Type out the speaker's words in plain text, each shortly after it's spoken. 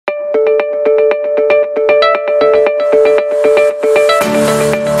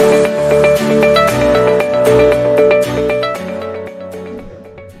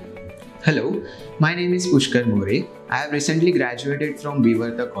name is Pushkar More. I have recently graduated from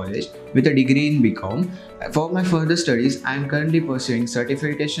College with a degree in Bcom. For my further studies, I am currently pursuing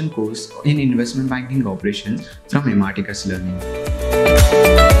certification course in investment banking operations from Imarticus Learning.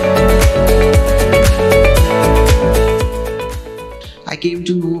 I came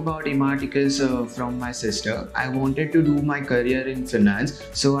to know about Imarticus from my sister. I wanted to do my career in finance,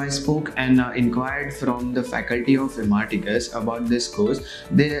 so I spoke and inquired from the faculty of Imarticus about this course.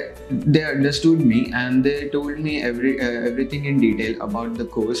 They understood me and they told me everything in detail about the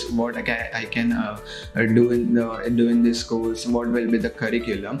course, what I can do in this course, what will be the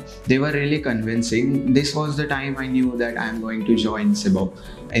curriculum. They were really convincing. This was the time I knew that I am going to join CIBOP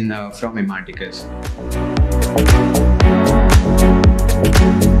from Imarticus.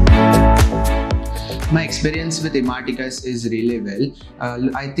 My experience with Imarticus is really well.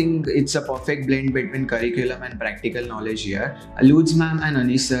 I think it's a perfect blend between curriculum and practical knowledge here. Louds ma'am and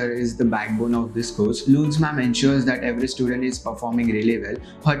Anis sir is the backbone of this course. Louds ma'am ensures that every student is performing really well.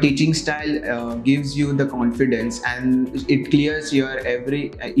 Her teaching style gives you the confidence and it clears your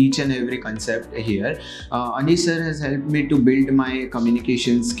each and every concept here. Anis sir has helped me to build my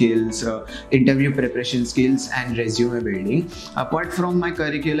communication skills, interview preparation skills and resume building. Apart from my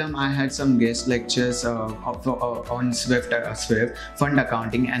curriculum, I had some guest lectures on Swift, fund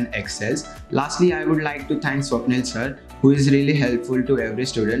accounting and Excel. Lastly, I would like to thank Swapnil sir, who is really helpful to every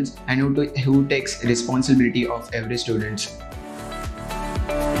student and who takes responsibility of every student.